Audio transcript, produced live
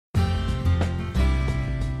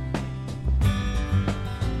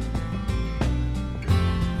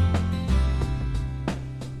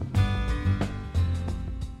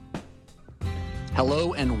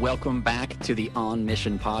Hello and welcome back to the On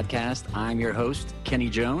Mission podcast. I'm your host,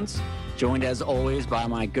 Kenny Jones, joined as always by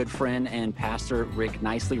my good friend and pastor, Rick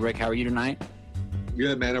Nicely. Rick, how are you tonight?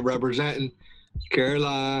 Good, man. I'm representing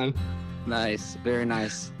Caroline. Nice. Very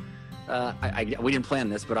nice. We didn't plan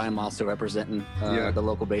this, but I'm also representing the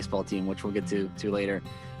local baseball team, which we'll get to later.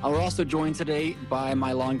 We're also joined today by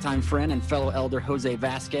my longtime friend and fellow elder, Jose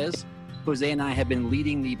Vasquez. Jose and I have been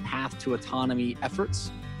leading the Path to Autonomy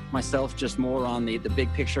efforts. Myself, just more on the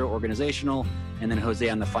big picture organizational, and then Jose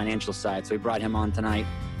on the financial side. So we brought him on tonight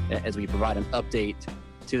as we provide an update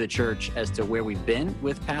to the church as to where we've been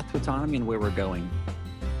with Path to Autonomy and where we're going.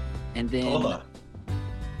 And then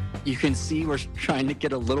you can see we're trying to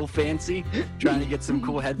get a little fancy, trying to get some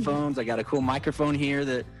cool headphones. I got a cool microphone here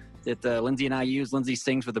that Lindsay and I use. Lindsay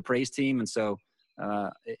sings for the praise team, and so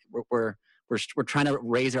we're trying to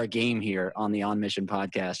raise our game here on the On Mission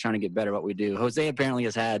podcast, trying to get better at what we do. Jose apparently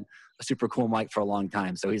has had a super cool mic for a long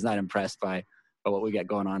time, so he's not impressed by what we got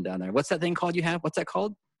going on down there. What's that thing called you have? What's that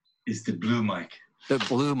called? It's the blue mic. The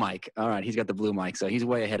blue mic. All right, he's got the blue mic, so he's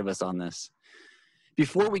way ahead of us on this.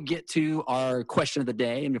 Before we get to our question of the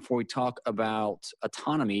day and before we talk about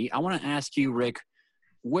autonomy, I want to ask you, Rick,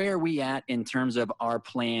 where are we at in terms of our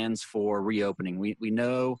plans for reopening? We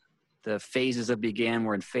know the phases have began.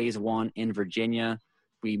 We're in phase 1 in Virginia.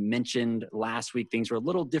 We mentioned last week things were a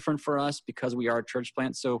little different for us because we are a church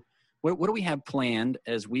plant. So what do we have planned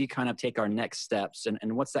as we kind of take our next steps, and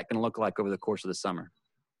what's that going to look like over the course of the summer?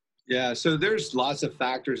 Yeah, so there's lots of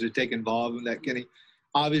factors that take involved in that, Kenny.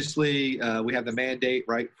 Obviously, we have the mandate,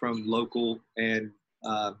 right, from local and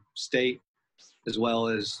state, as well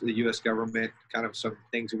as the U.S. government, kind of some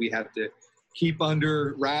things that we have to keep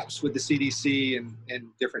under wraps with the CDC and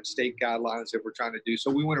different state guidelines that we're trying to do.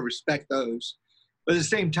 So we want to respect those. But at the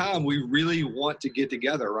same time, we really want to get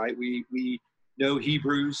together, right? We know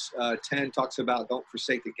Hebrews 10 talks about don't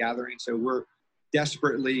forsake the gathering. So we're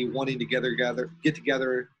desperately wanting to get together,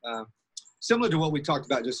 similar to what we talked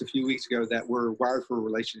about just a few weeks ago, that we're wired for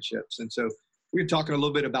relationships. And so we're talking a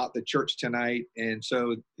little bit about the church tonight. And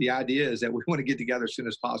so the idea is that we want to get together as soon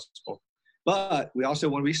as possible. But we also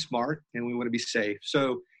want to be smart and we want to be safe.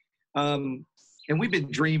 So, and we've been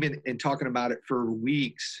dreaming and talking about it for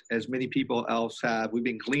weeks, as many people else have. We've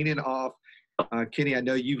been gleaning off. Kenny, I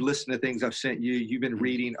know you've listened to things I've sent you. You've been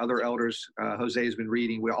reading, other elders, Jose has been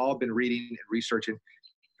reading. We've all been reading and researching,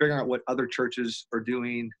 figuring out what other churches are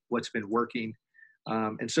doing, what's been working.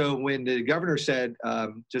 And so when the governor said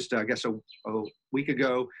just, I guess, a week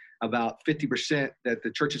ago, about 50% that the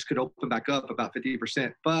churches could open back up, about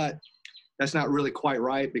 50%, but that's not really quite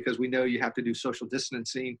right because we know you have to do social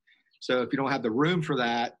distancing. So if you don't have the room for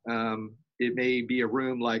that, it may be a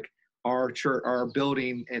room like our church, our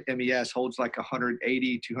building at MES holds like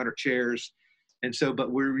 180, 200 chairs. And so, but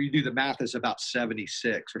where you do the math, is about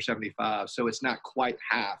 76 or 75. So it's not quite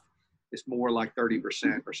half. It's more like 30%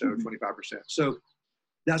 or so, 25%. So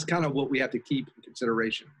that's kind of what we have to keep in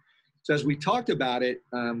consideration. So as we talked about it,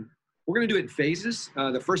 we're going to do it in phases.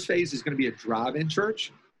 The first phase is going to be a drive-in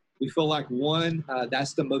church. We feel like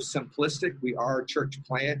that's the most simplistic. We are a church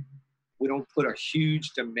plant. We don't put a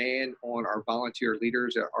huge demand on our volunteer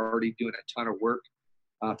leaders that are already doing a ton of work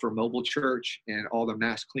for mobile church and all the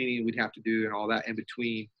mass cleaning we'd have to do and all that in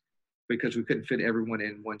between, because we couldn't fit everyone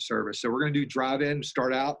in one service. So we're going to do drive-in,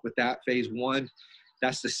 start out with that phase 1.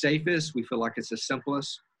 That's the safest. We feel like it's the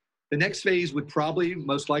simplest. The next phase would probably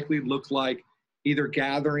most likely look like either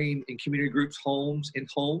gathering in community groups, in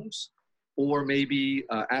homes, or maybe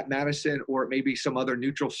at Madison, or maybe some other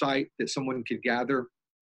neutral site that someone could gather,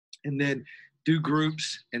 and then do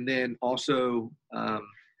groups, and then also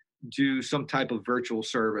do some type of virtual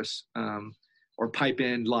service or pipe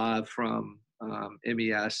in live from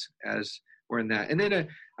MES as we're in that. And then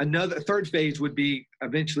another third phase would be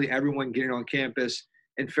eventually everyone getting on campus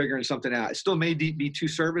and figuring something out. It still may be 2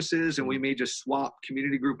 services, and we may just swap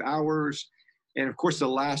community group hours. And of course, the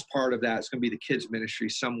last part of that is going to be the kids ministry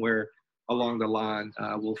somewhere along the line.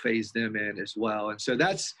 We'll phase them in as well. And so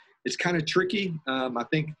it's kind of tricky. I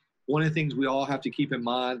think one of the things we all have to keep in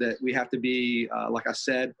mind that we have to be, like I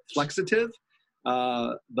said, flexitive,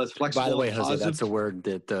 but flexible. By the way, Jose, that's a word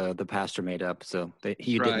that the pastor made up. So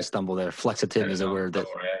he didn't stumble there. Flexitive is a word that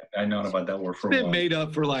I known about that word for a while. It's been made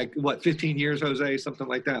up for 15 years, Jose, something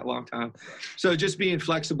like that, a long time. So just being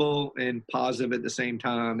flexible and positive at the same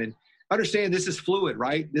time, and understand this is fluid,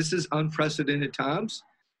 right? This is unprecedented times.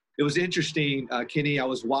 It was interesting, Kenny. I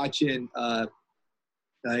was watching a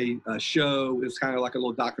show. It was kind of like a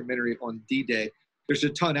little documentary on D-Day. There's a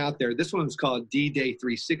ton out there. This one was called D-Day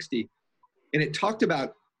 360. And it talked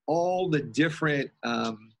about all the different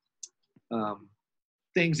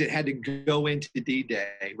things that had to go into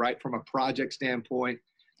D-Day, right? From a project standpoint,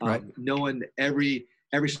 right. Knowing every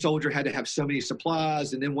soldier had to have so many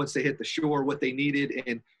supplies, and then once they hit the shore, what they needed.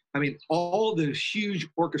 And I mean, all the huge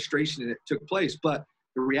orchestration that took place. But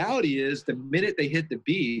the reality is the minute they hit the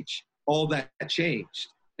beach, all that changed.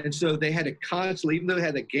 And so they had to constantly, even though they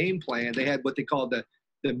had a game plan, they had what they called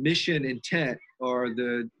the mission intent, or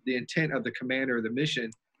the intent of the commander of the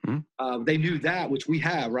mission. Mm-hmm. They knew that, which we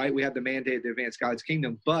have, right? We have the mandate of the Advanced God's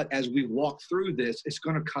Kingdom. But as we walk through this, it's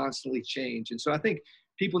going to constantly change. And so I think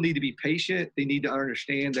people need to be patient. They need to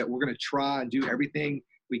understand that we're going to try and do everything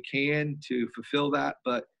we can to fulfill that.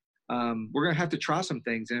 But we're going to have to try some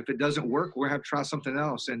things. And if it doesn't work, we're going to have to try something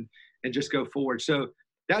else and just go forward. So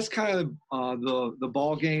that's kind of the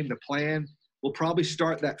ball game, the plan. We'll probably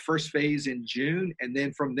start that first phase in June. And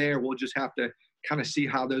then from there, we'll just have to kind of see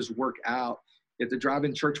how those work out. If the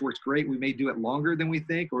drive-in church works great, we may do it longer than we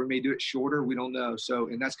think, or we may do it shorter. We don't know. So,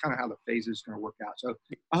 and that's kind of how the phase is going to work out. So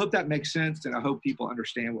I hope that makes sense. And I hope people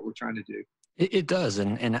understand what we're trying to do. It does.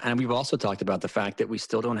 And we've also talked about the fact that we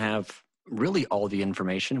still don't have really all the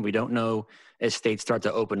information. We don't know, as states start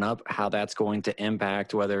to open up, how that's going to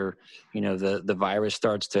impact whether, the virus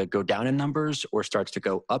starts to go down in numbers or starts to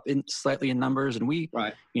go up slightly in numbers. And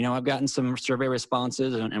right. I've gotten some survey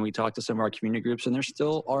responses and we talked to some of our community groups, and there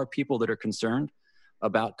still are people that are concerned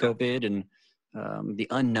about COVID and the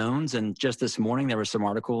unknowns. And just this morning, there were some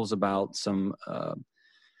articles about some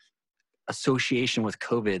association with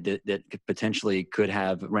COVID that potentially could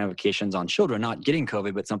have ramifications on children not getting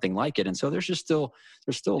COVID, but something like it. And so there's still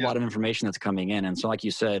a lot of information that's coming in. And so, like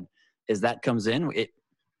you said, as that comes in,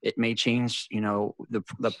 it may change,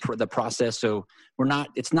 the process. So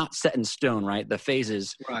it's not set in stone, right? The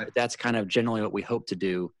phases, right. That's kind of generally what we hope to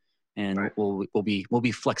do. And right. we'll be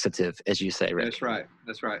flexitive, as you say, Rick. That's right.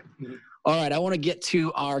 Mm-hmm. All right, I want to get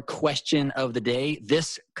to our question of the day.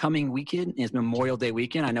 This coming weekend is Memorial Day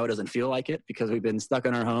weekend. I know it doesn't feel like it because we've been stuck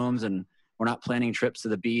in our homes and we're not planning trips to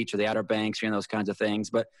the beach or the Outer Banks or those kinds of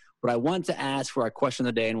things. But what I want to ask for our question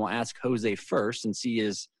of the day, and we'll ask Jose first, since he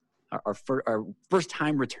is our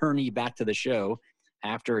first-time returnee back to the show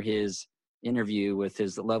after his interview with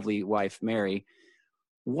his lovely wife, Mary.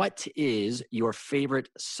 What is your favorite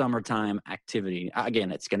summertime activity?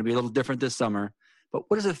 Again, it's going to be a little different this summer. But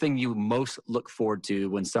what is the thing you most look forward to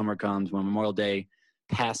when summer comes, when Memorial Day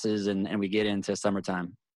passes and we get into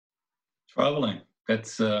summertime? Traveling.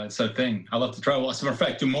 That's a thing. I love to travel. As a matter of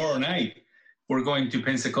fact, tomorrow night, we're going to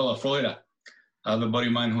Pensacola, Florida. I have a buddy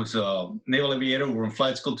of mine who's a naval aviator. We're in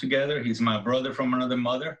flight school together. He's my brother from another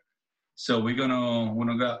mother. So we're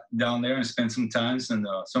gonna go down there and spend some time and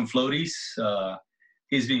some floaties.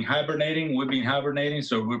 He's been hibernating. We've been hibernating.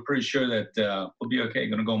 So we're pretty sure that we'll be okay.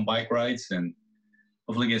 Going to go on bike rides and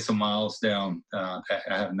hopefully get some miles down. I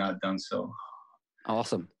have not done so.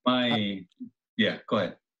 Awesome. Go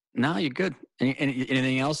ahead. No, you're good.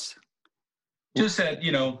 Anything else? Just that,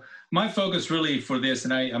 my focus really for this,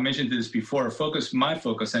 and I mentioned this before, my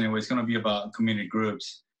focus anyway is going to be about community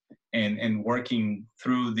groups and working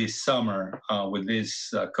through this summer with this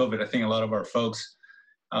COVID. I think a lot of our folks,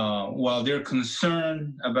 while they're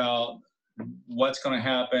concerned about what's going to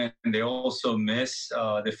happen, they also miss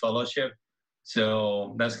the fellowship.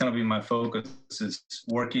 So that's going to be my focus, is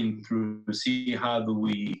working through to see how do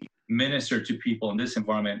we minister to people in this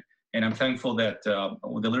environment. And I'm thankful that the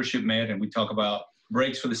leadership met and we talk about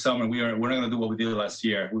breaks for the summer. We're not going to do what we did last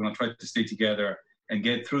year. We're going to try to stay together and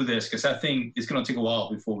get through this, because I think it's going to take a while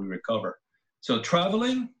before we recover. So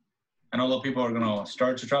traveling, I know a lot of people are going to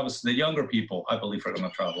start to travel. So the younger people, I believe, are going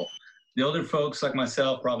to travel. The older folks like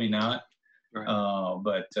myself, probably not. Right.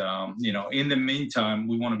 But in the meantime,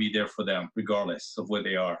 we want to be there for them, regardless of where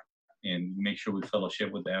they are, and make sure we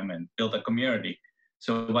fellowship with them and build a community.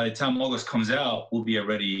 So by the time August comes out, we'll be a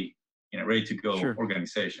ready to go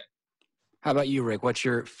organization. How about you, Rick? What's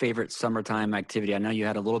your favorite summertime activity? I know you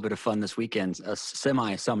had a little bit of fun this weekend, a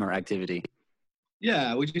semi-summer activity.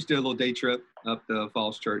 Yeah, we just did a little day trip up to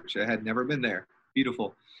Falls Church. I had never been there.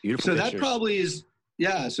 Beautiful. Beautiful. So pictures. That probably is,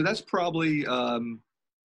 so that's probably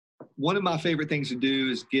one of my favorite things to do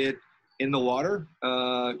is get in the water,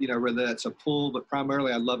 whether that's a pool, but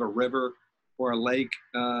primarily I love a river or a lake.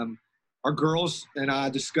 Our girls and I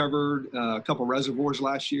discovered a couple reservoirs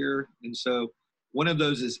last year. And so one of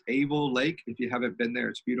those is Able Lake. If you haven't been there,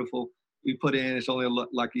 it's beautiful. We put in, it's only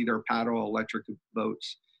like either paddle or electric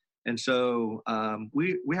boats. And so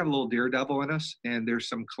we have a little daredevil in us, and there's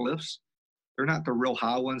some cliffs. They're not the real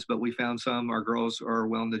high ones, but we found some. Our girls are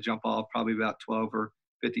willing to jump off probably about 12 or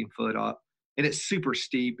 15 foot up. And it's super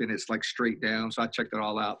steep and it's like straight down. So I checked it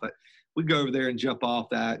all out. But we go over there and jump off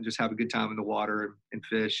that and just have a good time in the water and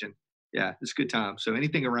fish. And Yeah, it's a good time. So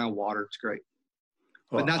anything around water, it's great,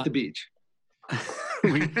 but not the beach.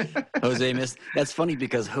 Jose missed. That's funny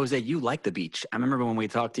because Jose, you like the beach. I remember when we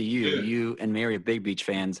talked to you, you and Mary are big beach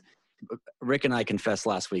fans. Rick and I confessed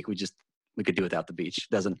last week we could do without the beach.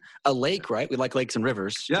 Doesn't a lake, right? We like lakes and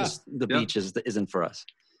rivers. Yeah. Just the beach isn't for us.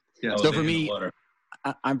 Yeah. So for me,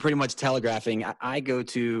 I'm pretty much telegraphing. I go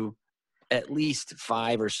to at least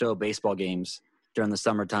 5 or so baseball games during the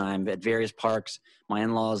summertime at various parks. My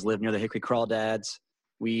in-laws live near the Hickory Crawdads.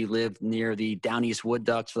 We lived near the Down East Wood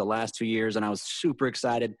Ducks for the last 2 years, and I was super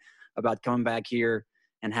excited about coming back here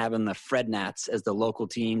and having the Fred Nats as the local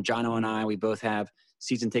team. Jono and I, we both have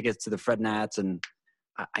season tickets to the Fred Nats, and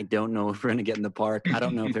I don't know if we're going to get in the park. I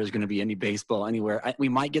don't know if there's going to be any baseball anywhere. We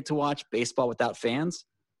might get to watch baseball without fans,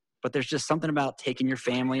 but there's just something about taking your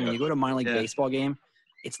family. When you go to a minor league baseball game,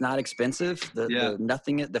 it's not expensive.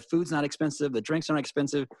 The food's not expensive. The drinks aren't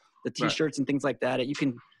expensive. The T-shirts and things like that.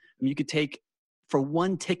 You could take, for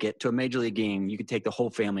one ticket to a major league game, you could take the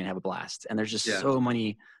whole family and have a blast. And there's just so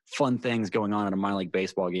many fun things going on at a minor league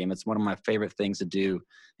baseball game. It's one of my favorite things to do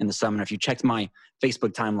in the summer. If you checked my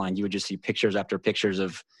Facebook timeline, you would just see pictures after pictures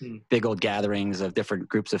of big old gatherings of different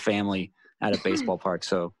groups of family at a baseball park.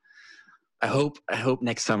 So I hope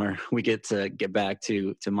next summer we get to get back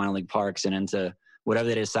to minor league parks and into whatever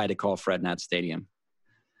they decide to call Fred Nat Stadium.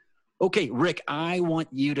 Okay, Rick, I want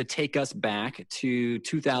you to take us back to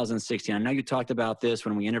 2016. I know you talked about this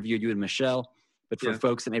when we interviewed you and Michelle, but for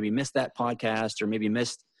folks that maybe missed that podcast or maybe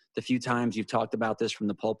missed the few times you've talked about this from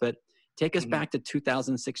the pulpit, take us back to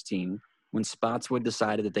 2016 when Spotswood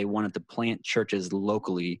decided that they wanted to plant churches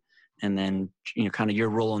locally, and then kind of your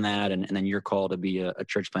role in that, and then your call to be a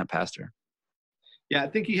church plant pastor. Yeah, I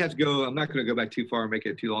think you have to go. I'm not going to go back too far and make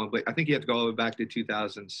it too long, but I think you have to go all the way back to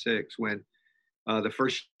 2006 when the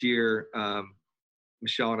first year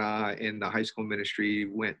Michelle and I in the high school ministry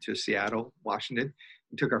went to Seattle, Washington.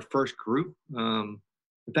 We took our first group. In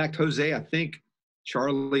fact, Jose, I think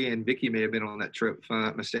Charlie and Vicky may have been on that trip, if I'm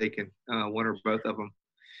not mistaken, one or both of them.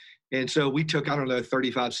 And so we took,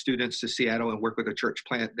 35 students to Seattle and worked with a church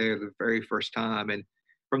plant there the very first time. And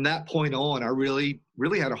from that point on, I really,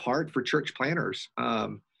 really had a heart for church planters.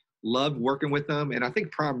 Loved working with them. And I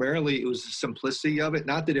think primarily it was the simplicity of it.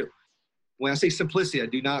 Not that when I say simplicity, I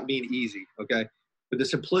do not mean easy, okay? But the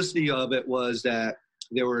simplicity of it was that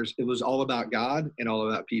it was all about God and all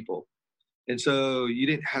about people. And so you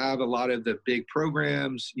didn't have a lot of the big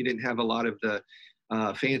programs. You didn't have a lot of the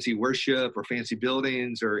fancy worship or fancy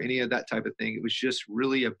buildings or any of that type of thing. It was just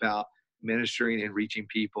really about ministering and reaching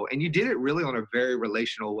people. And you did it really on a very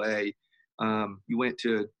relational way.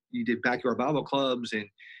 You did backyard Bible clubs, and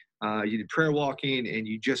you did prayer walking, and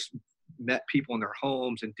you just met people in their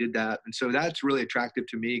homes and did that. And so that's really attractive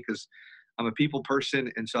to me because I'm a people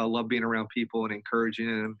person. And so I love being around people and encouraging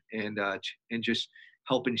them and just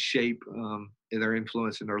helping shape their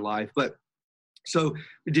influence in their life. But so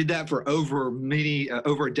we did that for over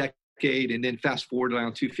a decade. And then fast forward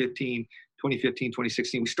around 2015,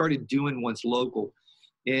 2016, we started doing ones local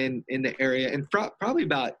in the area. And probably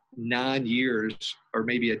about 9 years or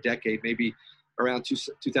maybe a decade, maybe around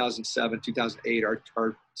 2007, 2008,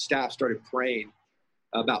 our staff started praying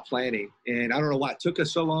about planning. And I don't know why it took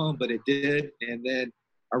us so long, but it did. And then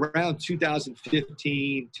around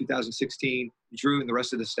 2015, 2016, Drew and the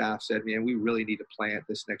rest of the staff said, man, we really need to plant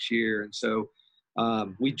this next year. And so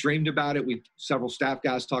we dreamed about it. Several staff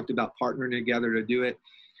guys talked about partnering together to do it.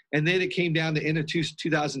 And then it came down to end of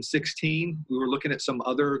 2016. We were looking at some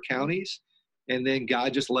other counties. And then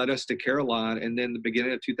God just led us to Caroline. And then the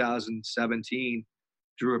beginning of 2017,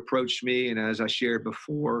 Drew approached me. And as I shared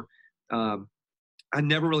before, I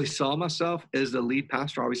never really saw myself as the lead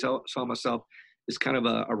pastor. I always saw myself as kind of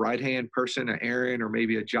a right-hand person, an Aaron or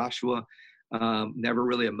maybe a Joshua, never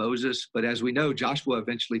really a Moses. But as we know, Joshua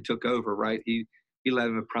eventually took over, right? He led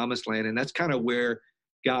him to Promised Land. And that's kind of where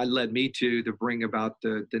God led me to bring about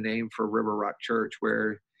the name for River Rock Church,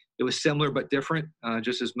 where it was similar but different.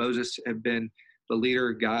 Just as Moses had been the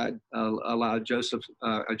leader, God allowed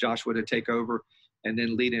Joshua to take over and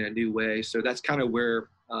then lead in a new way. So that's kind of where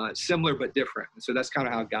similar but different. And so that's kind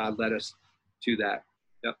of how God led us to that.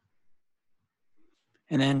 Yep.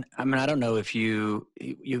 And then, I don't know if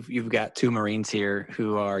you've got two Marines here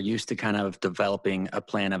who are used to kind of developing a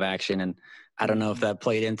plan of action, and I don't know if that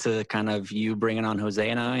played into kind of you bringing on Jose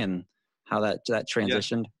and I and how that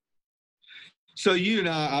transitioned. Yeah. So you and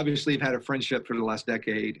I obviously have had a friendship for the last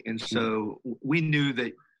decade. And so we knew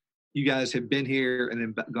that you guys had been here and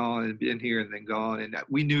then gone and been here and then gone. And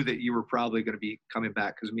we knew that you were probably going to be coming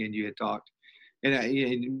back because me and you had talked. And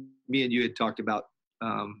me and you had talked about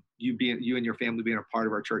you and your family being a part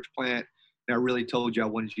of our church plant. And I really told you I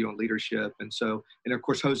wanted you on leadership. And so, and of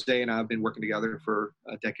course, Jose and I have been working together for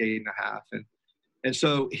a decade and a half. And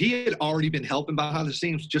so he had already been helping behind the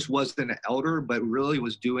scenes, just wasn't an elder, but really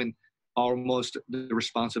was doing almost the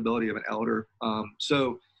responsibility of an elder.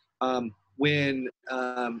 When,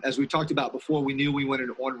 as we talked about before, we knew we wanted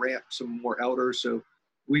to on-ramp some more elders. So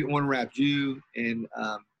we on-ramped you and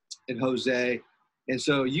Jose. And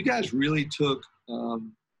so you guys really took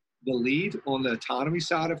the lead on the autonomy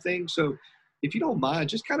side of things. So if you don't mind,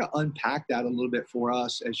 just kind of unpack that a little bit for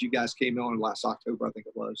us as you guys came on last October, I think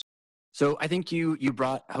it was. So I think you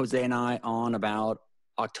brought Jose and I on about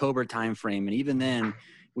October timeframe. And even then,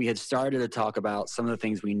 we had started to talk about some of the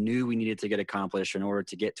things we knew we needed to get accomplished in order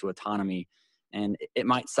to get to autonomy. And it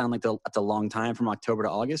might sound like it's a long time from October to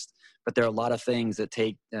August, but there are a lot of things that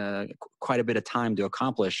take quite a bit of time to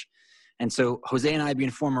accomplish. And so Jose and I,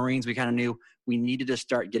 being former Marines, we kind of knew we needed to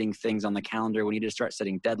start getting things on the calendar. We needed to start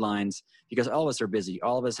setting deadlines because all of us are busy.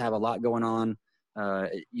 All of us have a lot going on.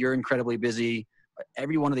 You're incredibly busy.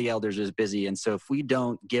 Every one of the elders is busy. And so if we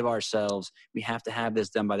don't give ourselves, we have to have this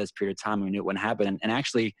done by this period of time. We knew it wouldn't happen. And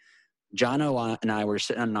actually, Jono and I were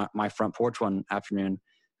sitting on my front porch one afternoon,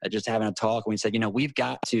 just having a talk. And we said, we've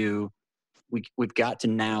got to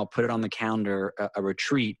now put it on the calendar, a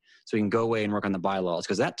retreat, so we can go away and work on the bylaws.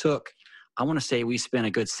 Because that took, I want to say we spent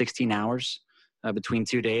a good 16 hours between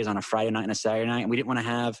 2 days on a Friday night and a Saturday night. And we didn't want to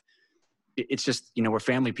have, it's just, we're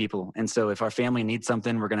family people. And so if our family needs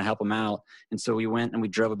something, we're going to help them out. And so we went and we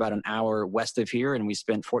drove about an hour west of here and we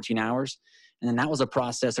spent 14 hours. And then that was a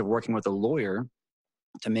process of working with a lawyer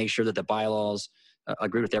to make sure that the bylaws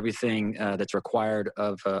agree with everything that's required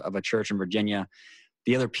of a church in Virginia.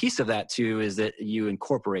 The other piece of that too is that you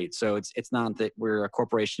incorporate. So it's not that we're a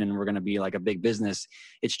corporation and we're going to be like a big business.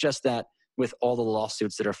 It's just that with all the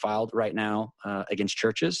lawsuits that are filed right now against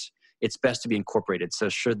churches, it's best to be incorporated. So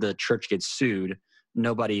should the church get sued,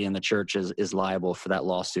 nobody in the church is liable for that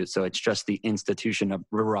lawsuit. So it's just the institution of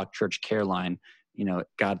River Rock Church Careline,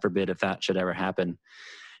 God forbid if that should ever happen.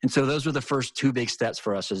 And so those were the first two big steps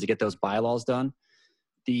for us, is to get those bylaws done.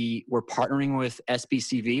 We're partnering with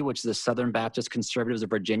SBCV, which is the Southern Baptist Conservatives of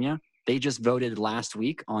Virginia. They just voted last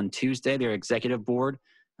week on Tuesday. Their executive board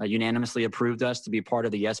unanimously approved us to be part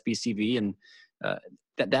of the SBCV. And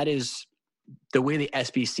that is the way the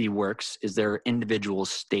SBC works, is their individual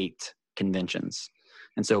state conventions.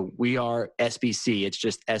 And so we are SBC. It's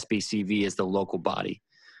just SBCV is the local body.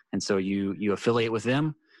 And so you affiliate with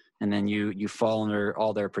them, and then you fall under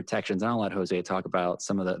all their protections. And I'll let Jose talk about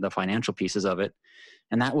some of the financial pieces of it.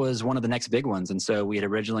 And that was one of the next big ones. And so we had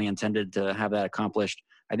originally intended to have that accomplished,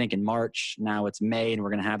 I think, in March. Now it's May, and we're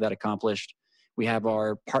going to have that accomplished. We have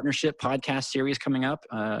our partnership podcast series coming up.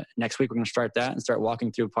 Next week, we're going to start that and start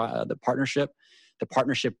walking through the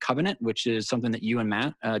partnership covenant, which is something that you and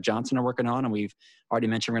Matt Johnson are working on. And we've already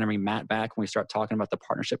mentioned we're going to bring Matt back when we start talking about the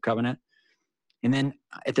partnership covenant. And then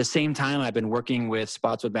at the same time, I've been working with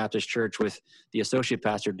Spotswood Baptist Church with the associate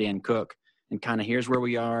pastor, Dan Cook, and kind of here's where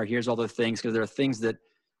we are. Here's all the things, because there are things that,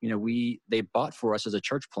 they bought for us as a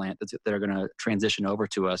church plant that are going to transition over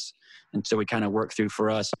to us. And so we kind of work through for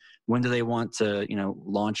us, when do they want to,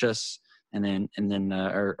 launch us, and then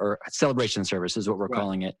or celebration service is what we're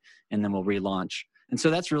calling it. And then we'll relaunch. And so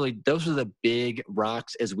those are the big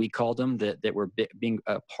rocks, as we call them, that were being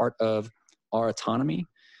a part of our autonomy.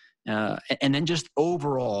 And then just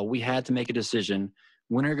overall, we had to make a decision: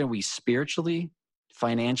 when are we spiritually,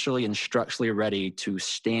 financially, and structurally ready to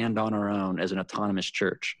stand on our own as an autonomous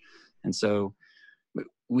church? And so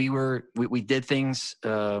we did things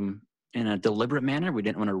in a deliberate manner. We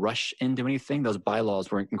didn't want to rush into anything. Those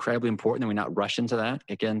bylaws were incredibly important, and we not rush into that.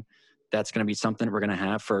 Again, that's going to be something that we're going to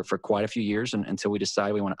have for quite a few years until we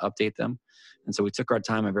decide we want to update them. And so we took our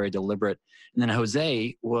time and very deliberate. And then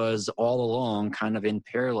Jose was all along kind of in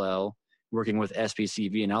parallel working with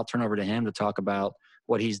SBCV. And I'll turn over to him to talk about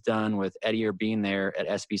what he's done with Eddie being there at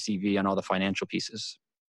SBCV on all the financial pieces.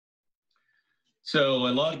 So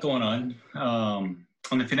a lot going on.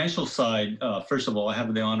 On the financial side, first of all, I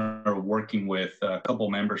have the honor of working with a couple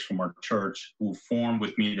of members from our church who formed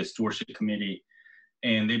with me the stewardship committee.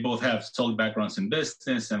 And they both have solid backgrounds in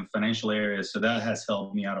business and financial areas, so that has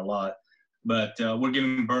helped me out a lot. But we're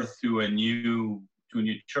giving birth to a new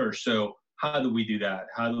church. So how do we do that?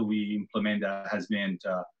 How do we implement that? Has been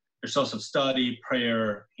a source of study,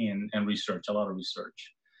 prayer, and research, a lot of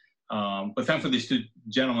research. But thankfully, these two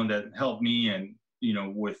gentlemen that helped me and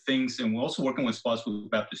with things, and we're also working with Spotswood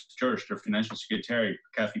Baptist Church, their financial secretary,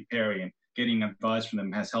 Kathy Perry, and getting advice from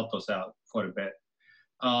them has helped us out quite a bit.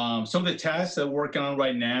 Some of the tasks that we're working on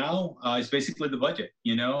right now is basically the budget.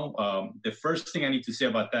 The first thing I need to say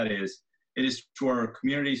about that is it is to our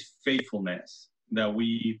community's faithfulness that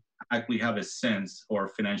we actually have a sense or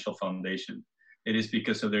financial foundation. It is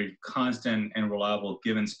because of their constant and reliable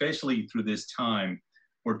giving, especially through this time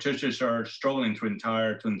where churches are struggling to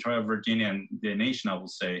entire Virginia and the nation, I will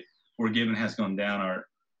say, where giving has gone down.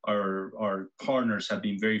 Our partners have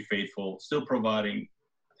been very faithful, still providing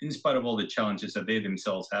in spite of all the challenges that they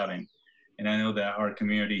themselves having. And I know that our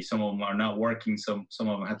community, some of them are not working, some of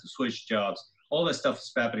them have to switch jobs. All that stuff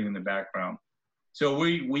is happening in the background. So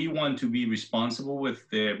we want to be responsible with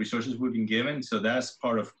the resources we've been given. So that's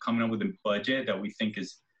part of coming up with a budget that we think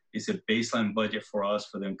is a baseline budget for us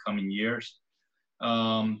for the coming years.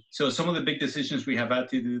 So some of the big decisions we have had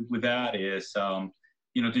to do with that is, to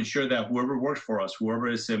ensure that whoever works for us, whoever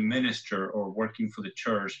is a minister or working for the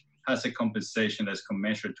church, has a compensation that's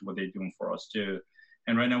commensurate to what they're doing for us too.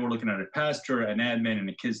 And right now we're looking at a pastor, an admin, and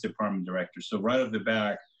a kids department director. So right off the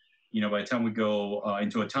back, by the time we go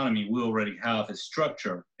into autonomy, we already have a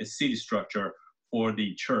structure, a city structure for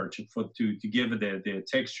the church, to give it the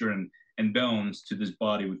texture and bones to this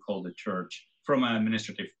body we call the church from an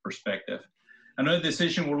administrative perspective. Another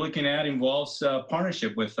decision we're looking at involves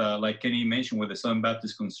partnership with, like Kenny mentioned, with the Southern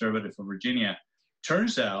Baptist Conservative of Virginia.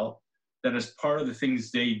 Turns out that as part of the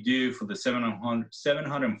things they do for the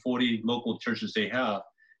 740 local churches they have,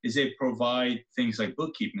 is they provide things like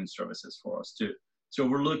bookkeeping services for us too. So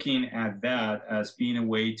we're looking at that as being a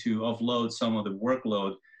way to offload some of the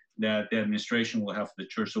workload that the administration will have for the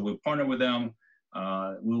church. So we'll partner with them.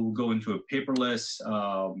 We will go into a paperless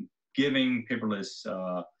giving, paperless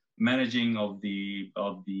managing of the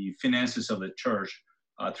finances of the church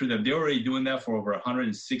through them. They're already doing that for over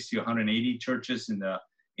 160, 180 churches in the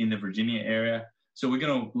Virginia area. So we're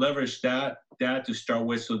going to leverage that to start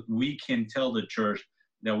with, so we can tell the church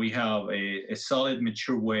that we have a solid,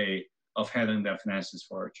 mature way of handling the finances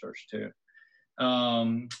for our church too.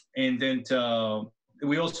 And then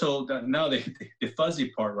we also, now the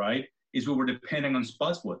fuzzy part, right, is we were depending on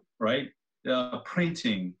Spotswood, right?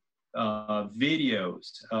 Printing,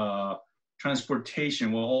 videos,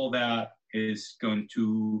 transportation, well, all that is going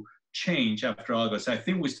to change after August. I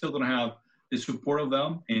think we're still going to have the support of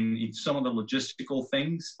them in some of the logistical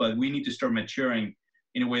things, but we need to start maturing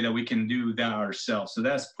in a way that we can do that ourselves. So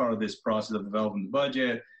that's part of this process of developing the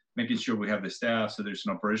budget, making sure we have the staff, so there's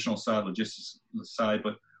an operational side, logistics side.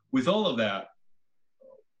 But with all of that,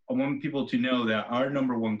 I want people to know that our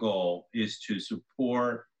number one goal is to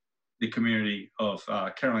support the community of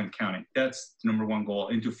Caroline County. That's the number one goal,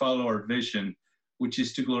 and to follow our vision, which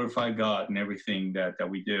is to glorify God in everything that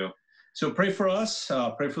we do. So pray for us,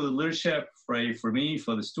 pray for the leadership, pray for me,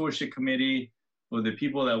 for the stewardship committee, for the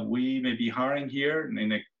people that we may be hiring here.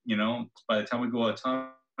 And by the time we go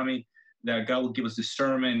autonomy, that God will give us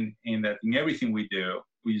discernment, and that in everything we do,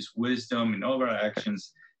 we use wisdom in all of our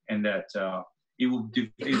actions, and that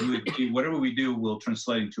whatever we do will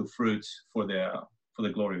translate into fruits for the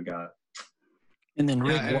glory of God. And then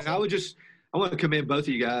Rick, and I want to commend both of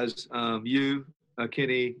you guys, you,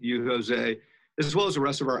 Kenny, you, Jose, as well as the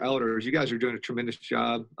rest of our elders. You guys are doing a tremendous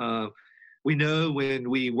job. We know when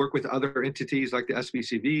we work with other entities like the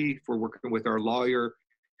SBCV, if we're working with our lawyer,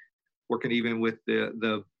 working even with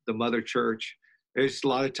the mother church, there's a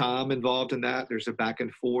lot of time involved in that. There's a back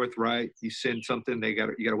and forth, right? You send something, you got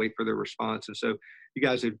to wait for their response. And so you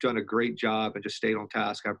guys have done a great job and just stayed on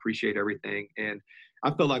task. I appreciate everything. And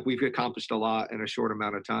I feel like we've accomplished a lot in a short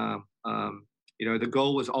amount of time. The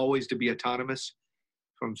goal was always to be autonomous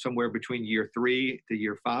from somewhere between year 3 to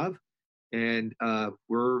year 5. And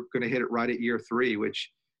we're going to hit it right at year 3,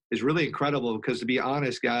 which is really incredible because, to be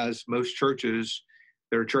honest, guys, most churches,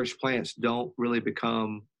 their church plants don't really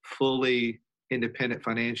become fully independent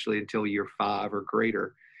financially until year 5 or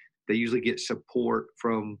greater. They usually get support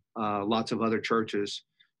from lots of other churches.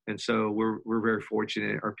 And so we're very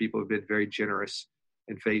fortunate. Our people have been very generous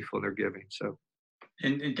and faithful in their giving. So,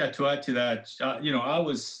 and got to add to that, I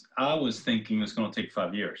was thinking it was going to take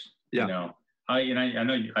 5 years. Yeah. I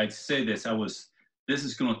know I'd say this. This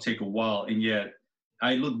is going to take a while, and yet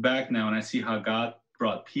I look back now and I see how God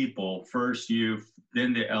brought people, first you,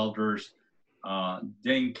 then the elders,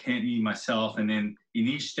 then Kenny, myself, and then in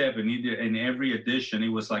each step and in every edition, it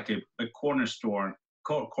was like a cornerstone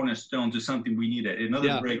to something we needed.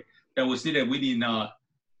 Another break that was needed, we did not.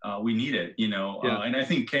 We need it, and I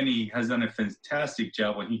think Kenny has done a fantastic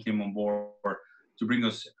job when he came on board to bring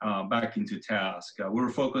us back into task. We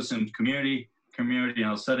were focused on community, and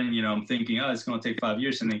all of a sudden, I'm thinking, it's going to take 5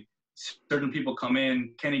 years, and then certain people come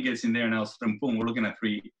in, Kenny gets in there, and all of a sudden, boom, we're looking at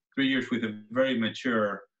 3 years with a very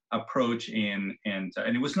mature approach, and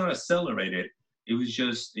it was not accelerated. It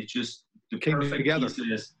just the perfect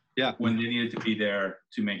pieces when they needed to be there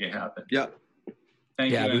to make it happen. Yeah.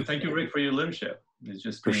 Thank you. And thank you, Rick, for your leadership. It's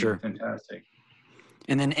just been fantastic.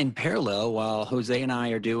 And then in parallel, while Jose and I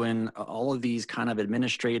are doing all of these kind of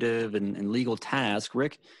administrative and legal tasks,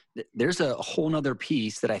 Rick, there's a whole nother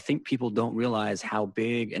piece that I think people don't realize how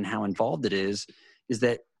big and how involved it is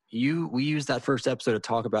that we used that first episode to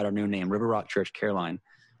talk about our new name, River Rock Church Caroline.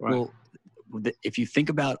 Right. Well, if you think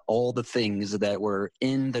about all the things that were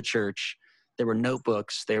in the church, there were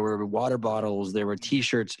notebooks, there were water bottles, there were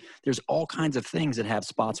T-shirts. There's all kinds of things that have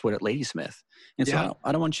Spotswood at Ladysmith. And so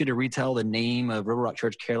I don't want you to retell the name of River Rock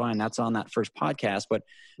Church Caroline. That's on that first podcast. But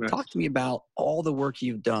talk to me about all the work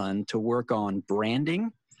you've done to work on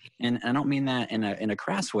branding. And I don't mean that in a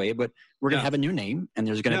crass way, but we're going to have a new name and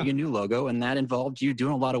there's going to be a new logo. And that involved you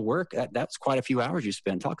doing a lot of work. That's quite a few hours you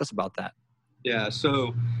spent. Talk us about that. Yeah.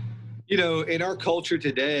 So, in our culture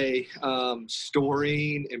today,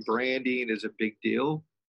 storing and branding is a big deal.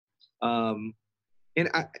 And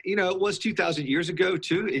it was 2,000 years ago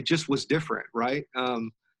too. It just was different, right?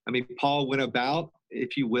 Paul went about,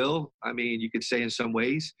 if you will, you could say in some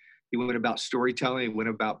ways, he went about storytelling, he went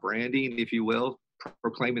about branding, if you will,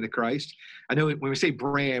 proclaiming the Christ. I know when we say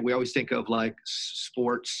brand, we always think of like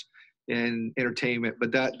sports and entertainment,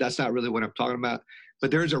 but that's not really what I'm talking about.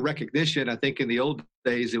 But there's a recognition. I think in the old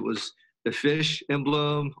days, it was the fish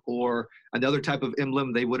emblem or another type of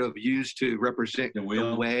emblem they would have used to represent the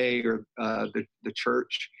way or the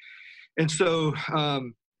church. And so, I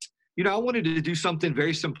wanted to do something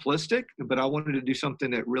very simplistic, but I wanted to do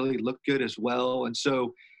something that really looked good as well. And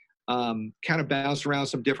so kind of bounced around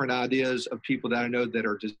some different ideas of people that I know that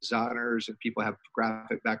are designers and people have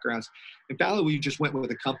graphic backgrounds. And finally, we just went with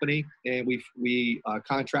a company and we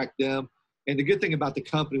contract them. And the good thing about the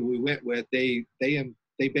company we went with, they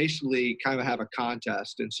basically kind of have a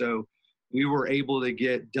contest. And so we were able to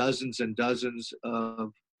get dozens and dozens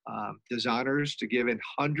of designers to give in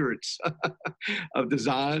hundreds of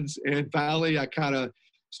designs. And finally, I kind of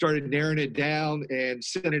started narrowing it down and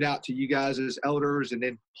sent it out to you guys as elders, and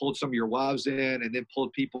then pulled some of your wives in, and then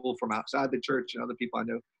pulled people from outside the church and other people I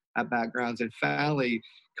know have backgrounds. And finally,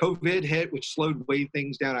 COVID hit, which slowed way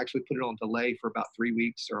things down. I actually put it on delay for about 3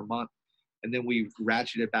 weeks or a month. And then we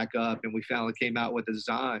ratcheted it back up, and we finally came out with a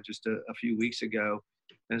design just a few weeks ago.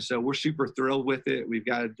 And so we're super thrilled with it. We've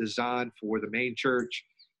got a design for the main church,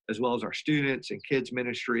 as well as our students and kids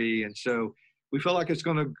ministry. And so we feel like it's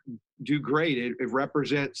going to do great. It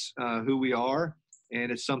represents who we are,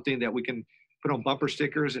 and it's something that we can put on bumper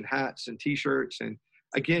stickers and hats and T-shirts. And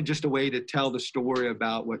again, just a way to tell the story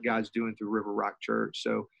about what God's doing through River Rock Church.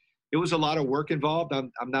 So it was a lot of work involved.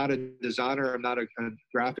 I'm not a designer. I'm not a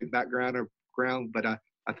graphic background, but I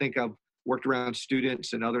think I've worked around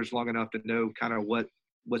students and others long enough to know kind of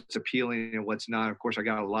what's appealing and what's not. Of course, I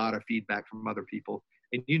got a lot of feedback from other people.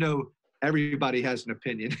 And everybody has an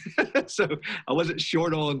opinion. So I wasn't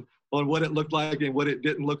short on what it looked like and what it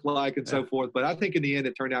didn't look like and so forth. But I think in the end,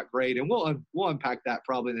 it turned out great. And we'll unpack that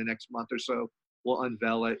probably in the next month or so. We'll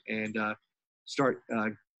unveil it and start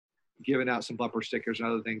giving out some bumper stickers and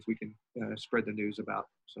other things we can spread the news about.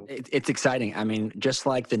 So it's exciting. Just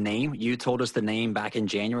like the name, you told us the name back in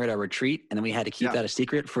January at our retreat, and then we had to keep that a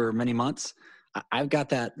secret for many months. I've got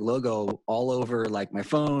that logo all over like my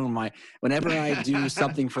phone. Whenever I do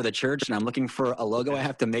something for the church and I'm looking for a logo, I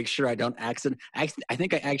have to make sure I don't accident. I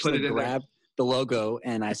think I actually grabbed the logo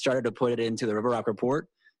and I started to put it into the River Rock Report,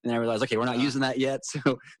 and I realized, okay, we're not using that yet,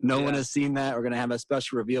 so no one has seen that. We're going to have a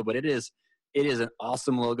special reveal, but it is an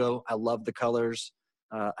awesome logo. I love the colors.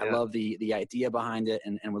 I love the idea behind it,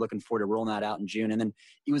 and we're looking forward to rolling that out in June. And then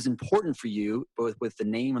it was important for you, both with the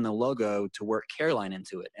name and the logo, to work Caroline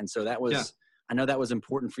into it. And so that was, I know that was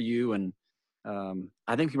important for you, and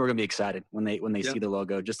I think people are going to be excited when they see the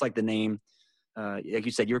logo, just like the name. Like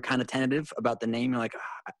you said, you're kind of tentative about the name. You're like,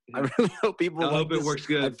 I really hope people like this. It works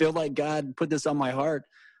good. I feel like God put this on my heart.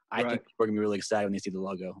 I think we're going to be really excited when they see the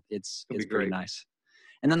logo. It's very nice.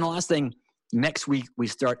 And then the last thing, next week we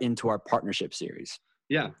start into our partnership series.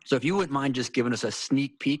 Yeah. So if you wouldn't mind just giving us a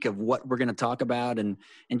sneak peek of what we're going to talk about, and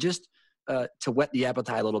just to whet the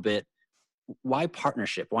appetite a little bit, why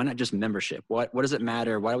partnership? Why not just membership? What does it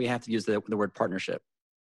matter? Why do we have to use the word partnership?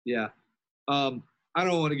 Yeah. I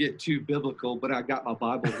don't want to get too biblical, but I got my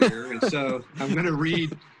Bible here. And so I'm going to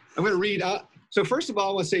read. So first of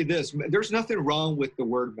all, I want to say this. There's nothing wrong with the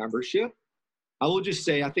word membership. I will just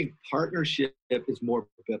say I think partnership is more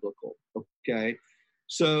biblical. Okay.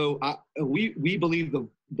 So we believe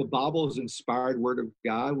the Bible is inspired word of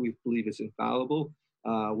God. We believe it's infallible.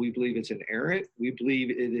 We believe it's inerrant. We believe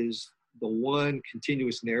it is the one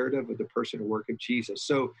continuous narrative of the person and work of Jesus.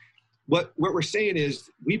 So what we're saying is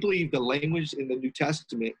we believe the language in the New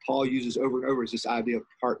Testament Paul uses over and over is this idea of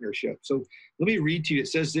partnership. So let me read to you. It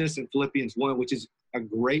says this in Philippians 1, which is a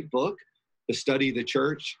great book to study the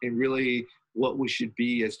church and really what we should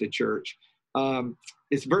be as the church.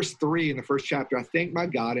 It's verse 3 in the first chapter. I thank my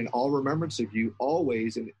God in all remembrance of you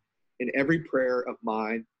always in every prayer of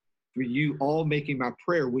mine, for you all making my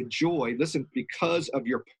prayer with joy. Listen, because of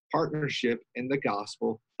your partnership in the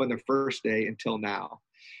gospel from the first day until now.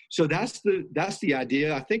 So that's the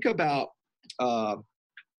idea. I think about a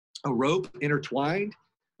rope intertwined.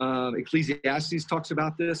 Ecclesiastes talks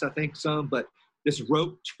about this, I think some, but this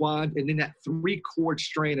rope twined, and then that 3-cord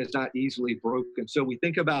strand is not easily broken. So we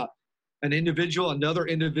think about an individual, another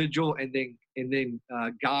individual, and then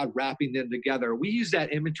God wrapping them together. We use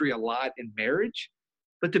that imagery a lot in marriage,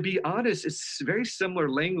 but to be honest, it's very similar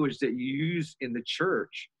language that you use in the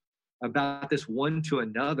church about this one to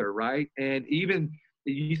another, right? And even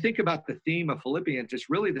you think about the theme of Philippians, it's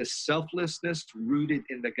really the selflessness rooted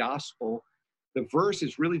in the gospel. The verse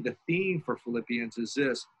is really the theme for Philippians is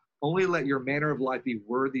this: only let your manner of life be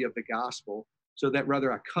worthy of the gospel, so that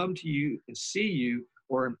whether I come to you and see you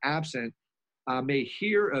or am absent, I may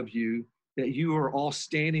hear of you that you are all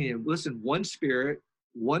standing in, listen, one spirit,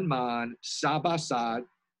 one mind, side by side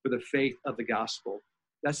for the faith of the gospel.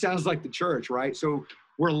 That sounds like the church, right? So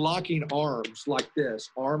we're locking arms like this,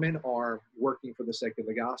 arm in arm, working for the sake of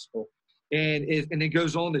the gospel. And it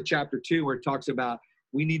goes on to chapter 2 where it talks about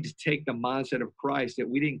we need to take the mindset of Christ, that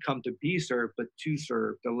we didn't come to be served, but to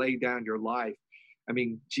serve, to lay down your life. I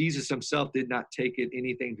mean, Jesus himself did not take it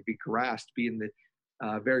anything to be grasped, be in the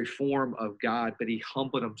very form of God, but he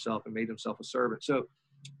humbled himself and made himself a servant. So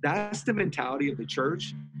that's the mentality of the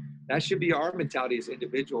church. That should be our mentality as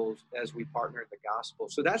individuals as we partner in the gospel.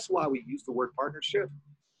 So that's why we use the word partnership.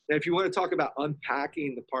 Now, if you want to talk about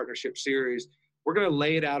unpacking the partnership series, we're going to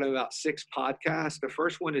lay it out in about 6 podcasts. The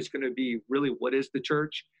first one is going to be really what is the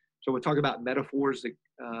church. So we'll talk about metaphors that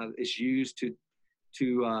is used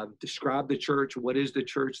to describe the church. What is the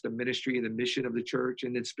church, the ministry and the mission of the church,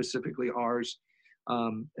 and then specifically ours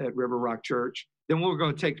at River Rock Church. Then we're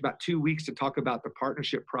going to take about 2 weeks to talk about the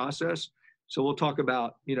partnership process. So we'll talk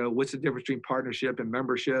about, what's the difference between partnership and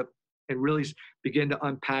membership, and really begin to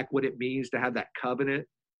unpack what it means to have that covenant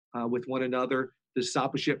with one another, the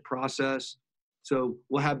discipleship process. So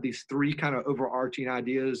we'll have these 3 kind of overarching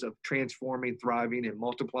ideas of transforming, thriving, and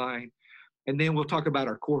multiplying. And then we'll talk about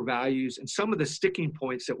our core values and some of the sticking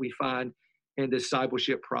points that we find in the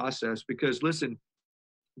discipleship process. Because listen,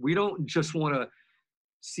 we don't just want to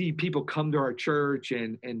see people come to our church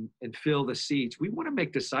and fill the seats. We want to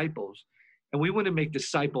make disciples, and we want to make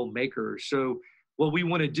disciple makers. So what we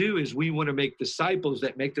want to do is we want to make disciples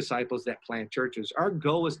that plant churches. Our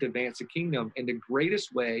goal is to advance the kingdom, and the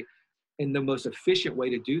greatest way and the most efficient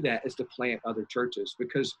way to do that is to plant other churches,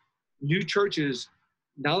 because new churches,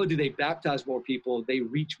 not only do they baptize more people, they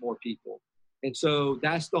reach more people. And so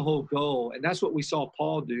that's the whole goal. And that's what we saw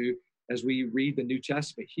Paul do as we read the New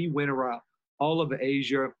Testament. He went around all of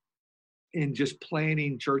Asia and just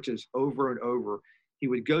planting churches over and over. He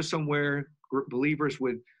would go somewhere, believers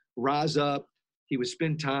would rise up. He would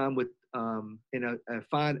spend time with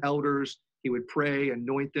find elders. He would pray,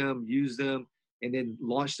 anoint them, use them, and then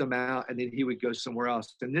launch them out, and then he would go somewhere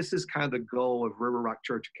else. And this is kind of the goal of River Rock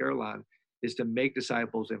Church of Caroline, is to make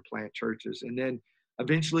disciples and plant churches. And then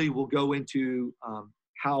eventually we'll go into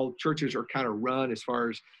how churches are kind of run as far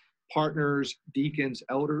as partners, deacons,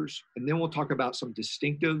 elders. And then we'll talk about some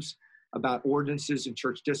distinctives about ordinances and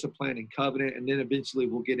church discipline and covenant. And then eventually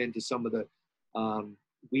we'll get into some of the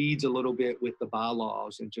weeds a little bit with the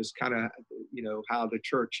bylaws and just kind of, how the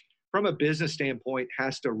church from a business standpoint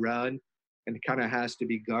has to run and kind of has to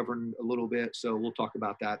be governed a little bit. So we'll talk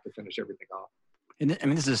about that to finish everything off. And I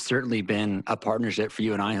mean, this has certainly been a partnership for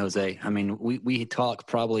you and I, Jose. I mean, we talk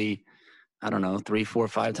probably, 3, 4,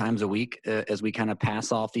 5 times a week as we kind of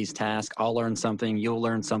pass off these tasks. I'll learn something, you'll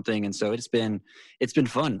learn something. And so it's been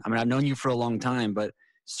fun. I mean, I've known you for a long time, but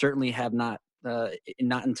certainly have not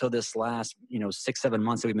until this last, 6, 7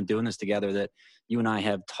 months that we've been doing this together, that you and I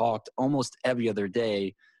have talked almost every other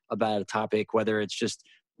day about a topic, whether it's just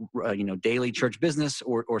daily church business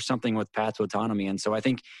or something with Path to Autonomy. And so I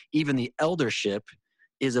think even the eldership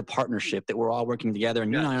is a partnership that we're all working together,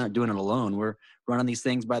 and you and I aren't doing it alone. We're running these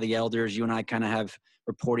things by the elders. You and I kind of have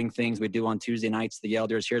reporting things we do on Tuesday nights to the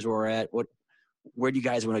elders. Here's where we're at. Where do you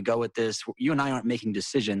guys want to go with this? You and I aren't making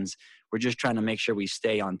decisions. We're just trying to make sure we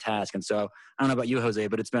stay on task. And so I don't know about you, Jose,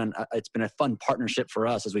 but it's been a fun partnership for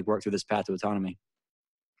us as we work through this Path to Autonomy.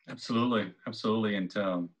 Absolutely.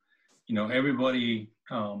 And, everybody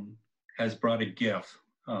has brought a gift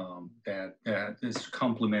that has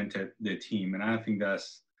complemented the team, and I think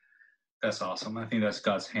that's awesome. I think that's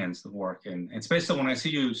God's hands at work, and especially when I see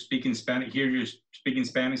you speaking Spanish, hear you speaking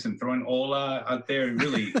Spanish and throwing "hola" out there.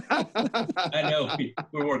 Really, I know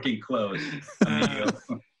we're working close, amigo.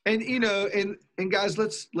 And and guys,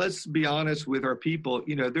 let's be honest with our people.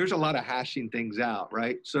 There's a lot of hashing things out,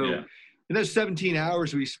 right? So in those 17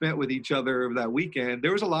 hours we spent with each other over that weekend,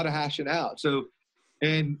 there was a lot of hashing out. So,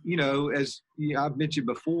 and as I've mentioned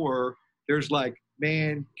before, there's like,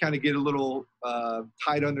 man, kind of get a little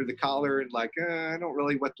tight under the collar and like, I don't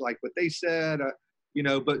really like what they said,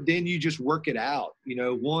 but then you just work it out.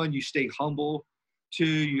 One, you stay humble. Two,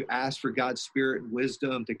 you ask for God's spirit and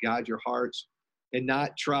wisdom to guide your hearts and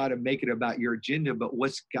not try to make it about your agenda, but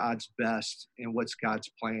what's God's best and what's God's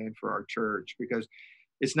plan for our church, because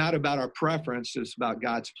it's not about our preference. It's about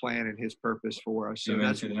God's plan and his purpose for us. So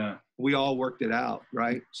we all worked it out.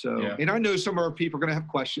 Right. So, and I know some of our people are going to have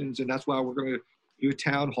questions, and that's why we're going to do a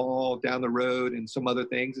town hall down the road and some other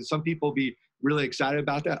things. And some people will be really excited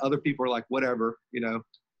about that. Other people are like, whatever, and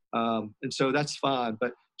so that's fine.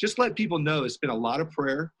 But just let people know it's been a lot of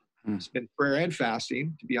prayer. It's been prayer and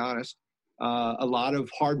fasting, to be honest. A lot of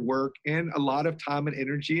hard work and a lot of time and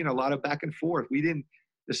energy and a lot of back and forth. We didn't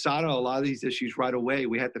decide on a lot of these issues right away.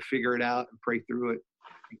 We had to figure it out and pray through it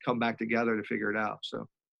and come back together to figure it out. So.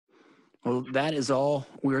 Well, that is all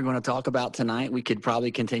we're going to talk about tonight. We could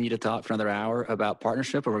probably continue to talk for another hour about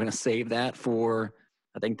partnership, but we're going to save that for,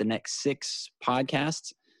 I think, the next 6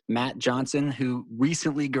 podcasts. Matt Johnson, who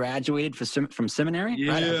recently graduated from seminary,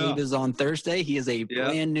 right? I believe is on Thursday. He is a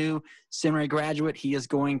brand new seminary graduate. He is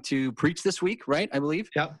going to preach this week, right? I believe.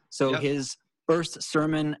 Yep. So his first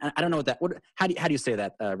sermon, I don't know how do you say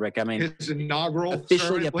that, Rick? I mean, his inaugural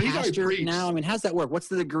officially sermon. A pastor now. I mean, how's that work? What's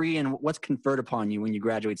the degree and what's conferred upon you when you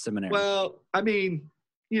graduate seminary? Well, I mean,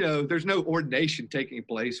 there's no ordination taking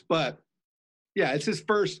place, but it's his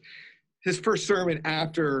first sermon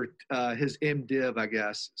after his MDiv, I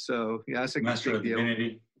guess. So that's a Master big deal.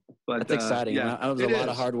 Divinity. But that's exciting. That was a lot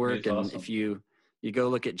of hard work, and awesome. If you go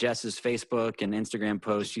look at Jess's Facebook and Instagram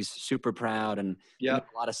posts, she's super proud and a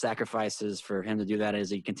lot of sacrifices for him to do that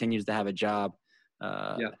as he continues to have a job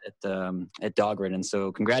at Dogwood. And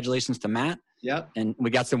so congratulations to Matt. Yep. And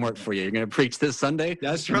we got some work for you. You're going to preach this Sunday.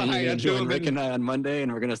 That's right. You're going to join Rick and I on Monday,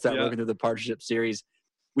 and we're going to start working through the partnership series.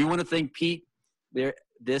 We want to thank Pete.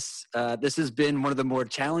 This has been one of the more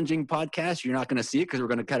challenging podcasts. You're not going to see it because we're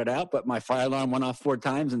going to cut it out, but my fire alarm went off 4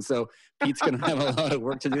 times. And so Pete's going to have a lot of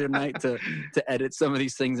work to do tonight to edit some of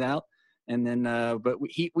these things out. And then, but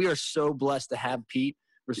we are so blessed to have Pete.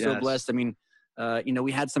 We're so blessed. I mean,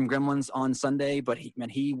 we had some gremlins on Sunday, but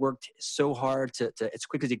he worked so hard to as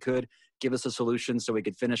quick as he could give us a solution so we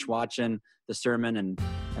could finish watching the sermon.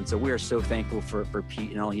 And so we are so thankful for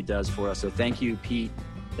Pete and all he does for us. So thank you, Pete.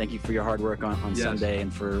 Thank you for your hard work on Sunday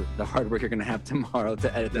and for the hard work you're going to have tomorrow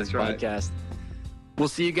to edit this podcast. We'll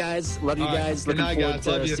see you guys. Love you guys. Looking forward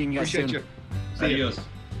to seeing you guys soon. Adios.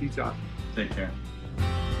 Peace out. Take care.